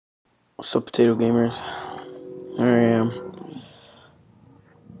What's up, Potato Gamers? Here I am.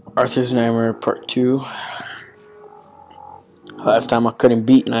 Arthur's Nightmare Part 2. Last time I couldn't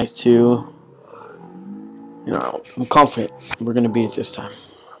beat Night 2. You know, I'm confident we're gonna beat it this time.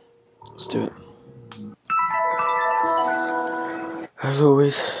 Let's do it. As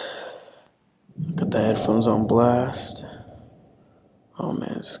always, got the headphones on blast. Oh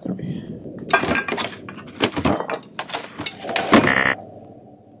man, this is gonna be...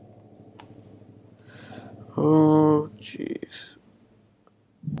 Oh, jeez.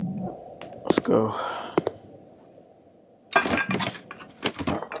 Let's go.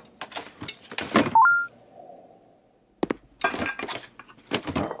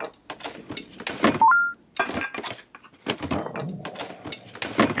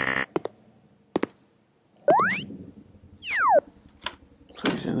 So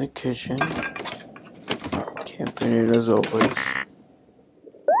he's in the kitchen, camping it as always.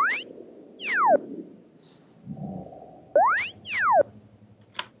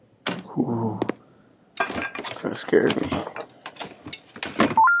 Ooh, kinda scared me.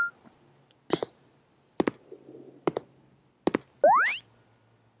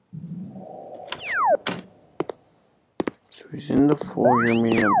 So he's in the foyer,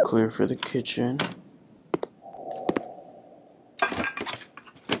 meaning I'm clear for the kitchen.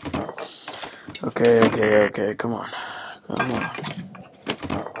 Okay, come on.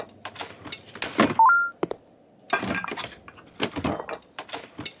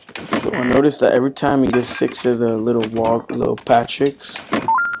 So I noticed that every time you get 6 of the little Patricks,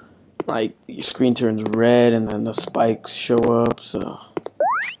 like your screen turns red and then the spikes show up, so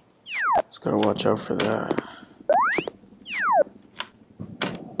just gotta watch out for that.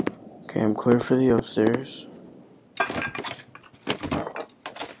 Okay, I'm clear for the upstairs.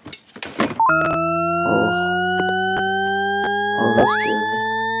 Oh, that scared me.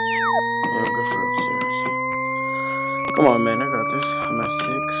 Yeah, I'm good for upstairs. Come on, man, I got this. I'm at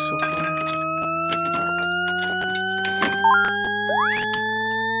 6 so far.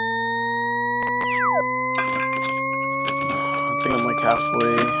 I think I'm like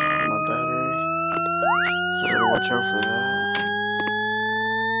halfway on my battery, so I gotta watch out for that.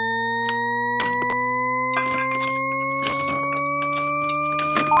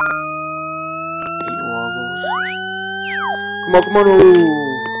 Come on, oh!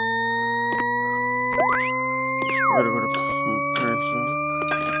 I gotta go to parents' room.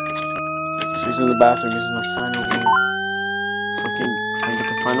 So he's in the bathroom, he's in the final room. If I can get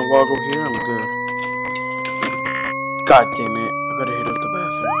the final woggle here, I'm good. God damn it, I gotta hit up the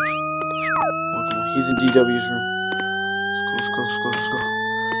bathroom. Come on. He's in DW's room. Let's go.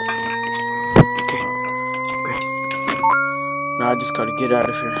 Okay. Now I just gotta get out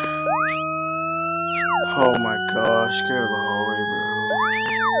of here. Oh my gosh, get out of the hallway, bro.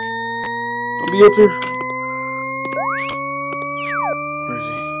 Don't be up here. Where is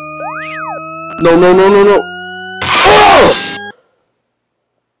he? No. Oh!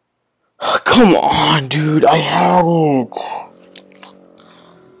 Come on, dude. I had it.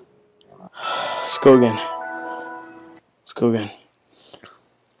 Let's go again.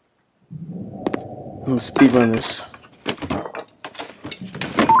 I'm gonna speedrun this.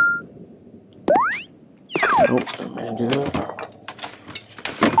 Nope, don't man do that.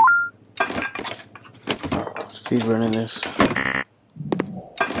 Speed running this.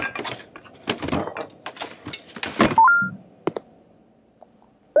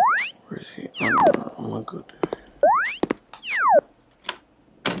 Where is he? I'm gonna go there.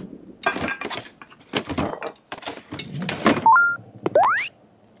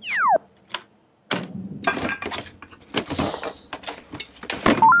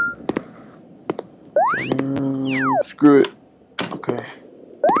 Screw it. Okay.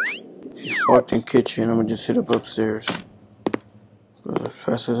 She's locked in kitchen. I'm gonna just hit up upstairs. Go as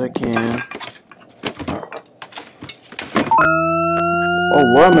fast as I can. Oh,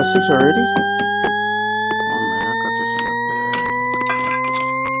 what? I'm at 6 already? Oh man, I got this in the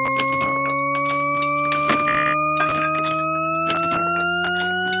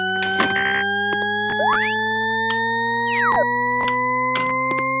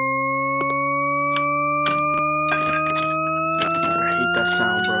that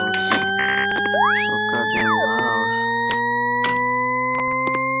sound, bro. It's so goddamn loud.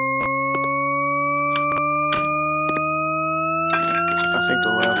 I think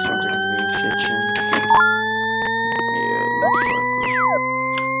the last ones are gonna be in kitchen.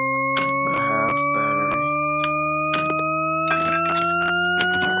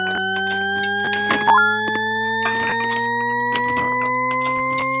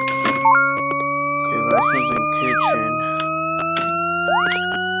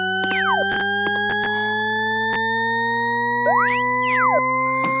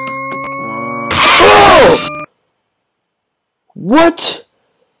 What?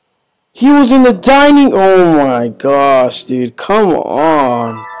 He was in the dining. Oh my gosh, dude! Come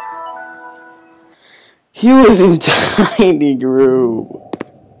on. He was in dining room.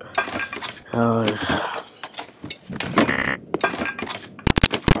 God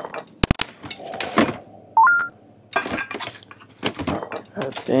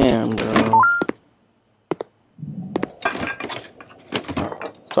damn, bro.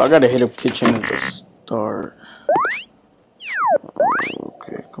 So I gotta hit up kitchen at the start.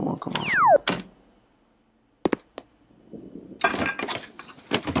 Okay, come on, come on.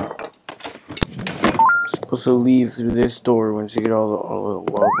 Supposed to leave through this door once you get all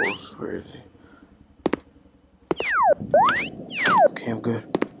the logos. Where is he? Okay, I'm good.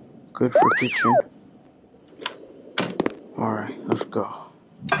 Good for kitchen. Alright, let's go.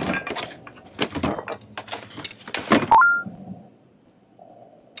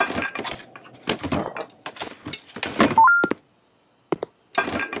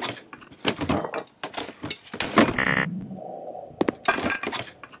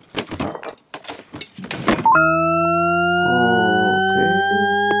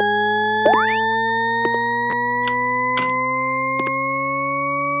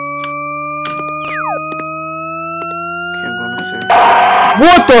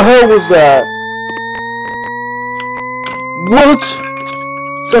 What the hell was that? What?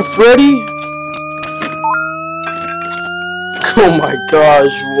 Is that Freddy? Oh my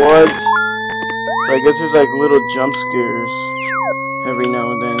gosh, what? So I guess there's like little jump scares every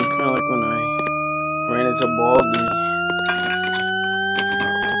now and then, kind of like when I ran into Baldi.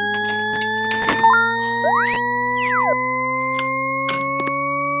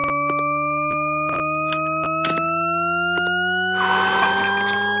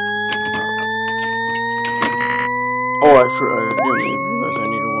 Oh, I didn't even realize I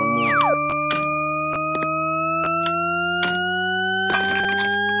needed one more.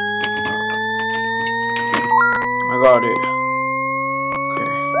 I got it.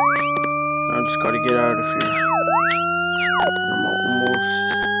 Okay. Now I just gotta get out of here. I'm almost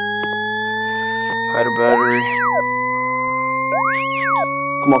out of battery.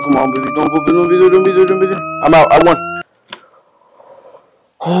 Come on, baby. Don't be there. I'm out. I won.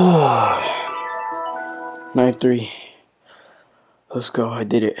 Oh. 9-3. Let's go. I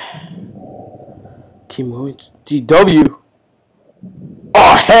did it. Keep moving. DW.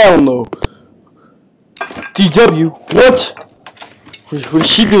 Oh, hell no. DW. What? What is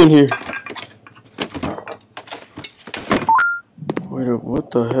she doing here? Wait up.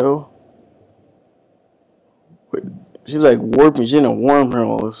 What the hell? Wait. She's like warping. She's in a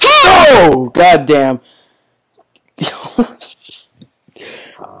wormhole. Oh, goddamn.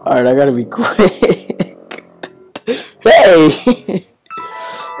 Alright, I gotta be quick. Hey!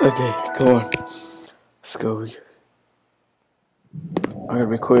 Okay, come on. Let's go. I gotta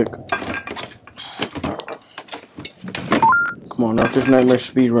be quick. Come on, knock this nightmare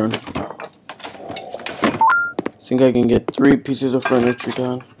speed run. Think I can get 3 pieces of furniture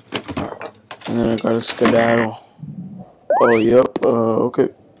done. And then I gotta skedaddle. Oh, yep. Okay.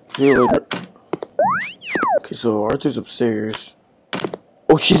 See you later. Okay, so Arthur's upstairs.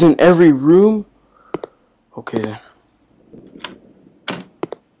 Oh, she's in every room? Okay, then.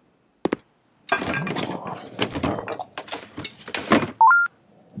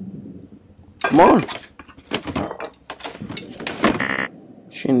 Come on.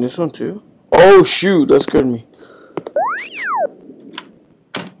 She in this one too? Oh shoot, that scared me.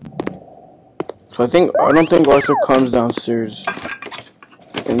 So I don't think Arthur comes downstairs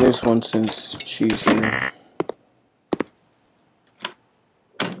in this one since she's here.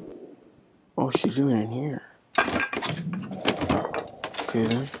 Oh, she's even in here. Okay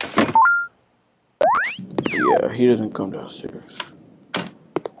then. Yeah, he doesn't come downstairs.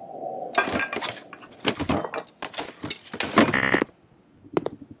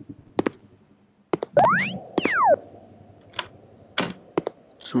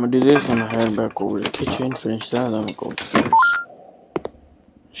 So I'm gonna do this, I'm gonna head back over to the kitchen, finish that, then I'm gonna go upstairs.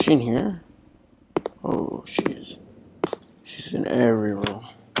 Is she in here? Oh, she is. She's in every room.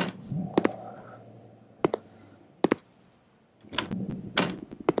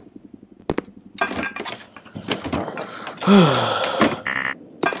 Oh,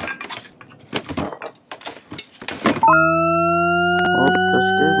 that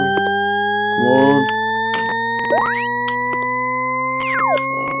scared me. Come on.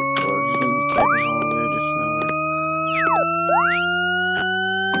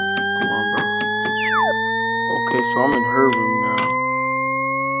 Okay, so I'm in her room now.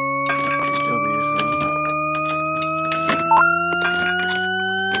 GW's room.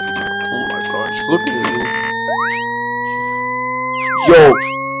 Oh my gosh, look at her, dude. Yo.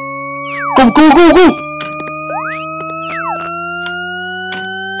 Go, go, go, go.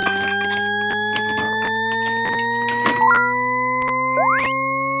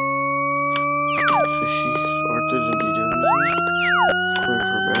 So she's Arthur's and GW's. Clear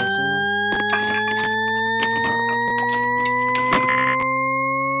for bathroom.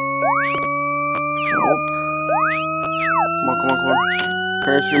 Nope. Come on, come on, come on.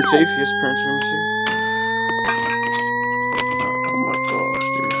 Parents' room safe? Yes, parents' room safe. Oh my gosh,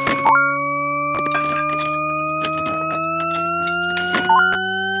 dude.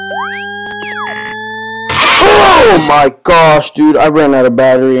 Oh my gosh, dude. I ran out of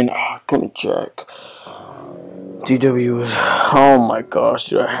battery and I couldn't check. DW was. Oh my gosh,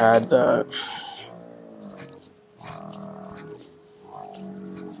 dude. I had that.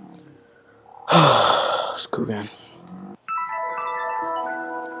 Let's go again.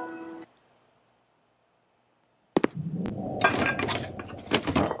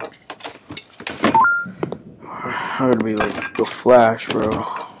 I gotta be like the Flash, bro.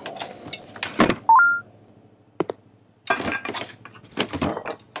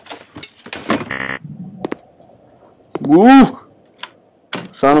 Woo!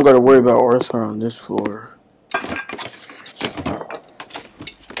 So I don't gotta worry about Arthur on this floor.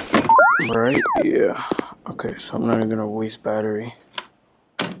 Right? Yeah. Okay, so I'm not even gonna waste battery.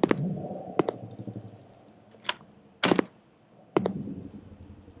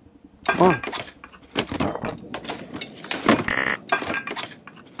 Come on.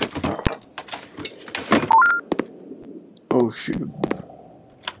 Oh shoot.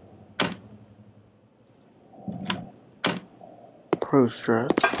 Pro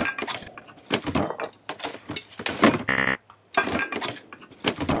strats.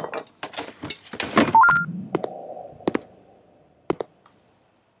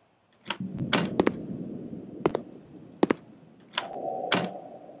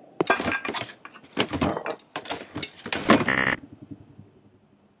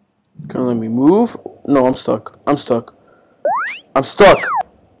 Gonna let me move? No, I'm stuck. I'm stuck. I'm stuck.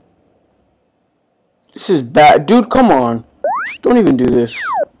 This is bad. Dude, come on. Don't even do this.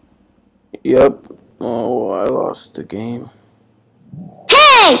 Yep. Oh, I lost the game.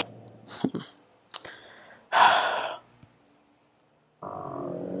 Hey!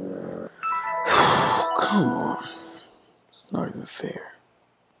 Come on. It's not even fair.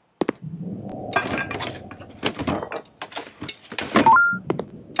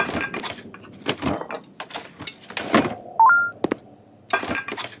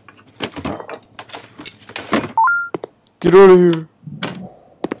 Get out of here.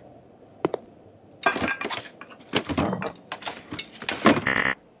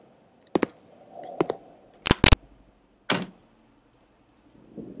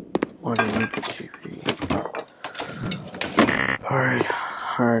 Why do you need the TV? Alright.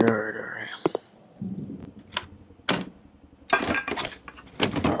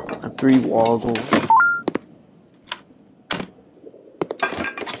 Three woggles.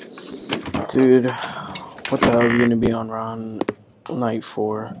 Dude, what the hell are you gonna be on round night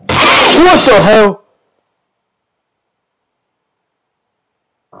 4? What the hell?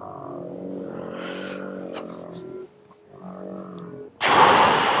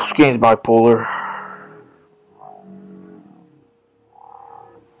 This game's bipolar.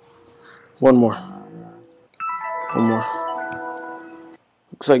 One more.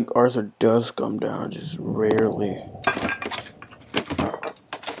 Looks like Arthur does come down, just rarely.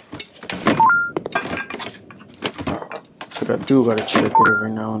 So I gotta check it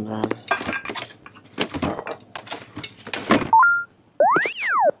every now and then.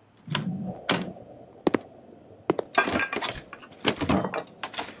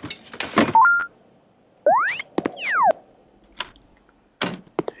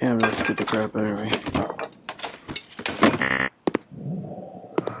 Damn, let's get the crap out of me.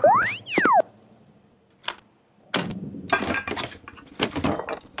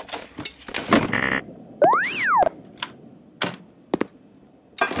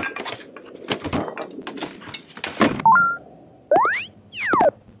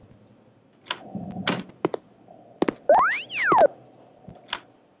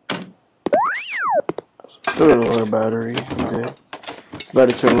 Still got a lot of battery. I'm good. About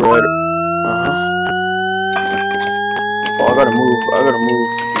to turn red. Oh, I gotta move.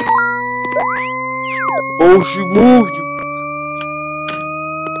 Oh, she moved.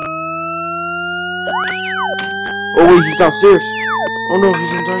 Oh wait, he's downstairs. Oh no,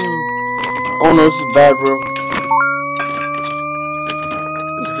 he's in the dining room. Oh no, this is bad, bro.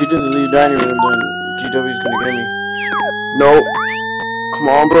 If he didn't leave the dining room, then GW's gonna get me. No. Come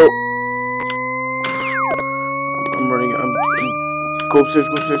on, bro. I'm running. Go upstairs,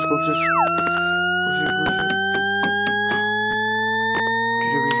 go upstairs, go upstairs. Go upstairs, go upstairs.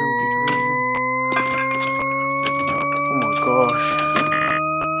 DJ room, DJ room. Oh my gosh.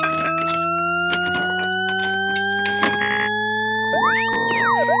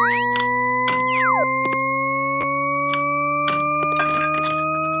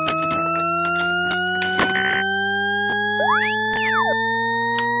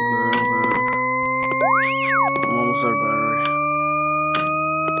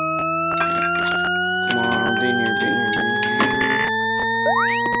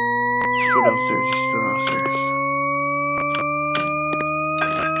 Downstairs, he's still downstairs.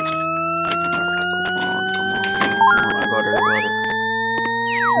 Come on. I got it.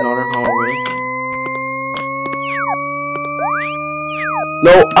 He's not in hallway.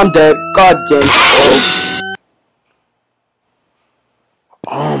 No, I'm dead. God damn it.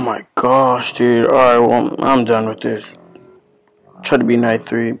 Oh my gosh, dude. Alright, well, I'm done with this. Try to be night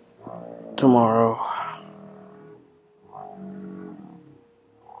 3 tomorrow.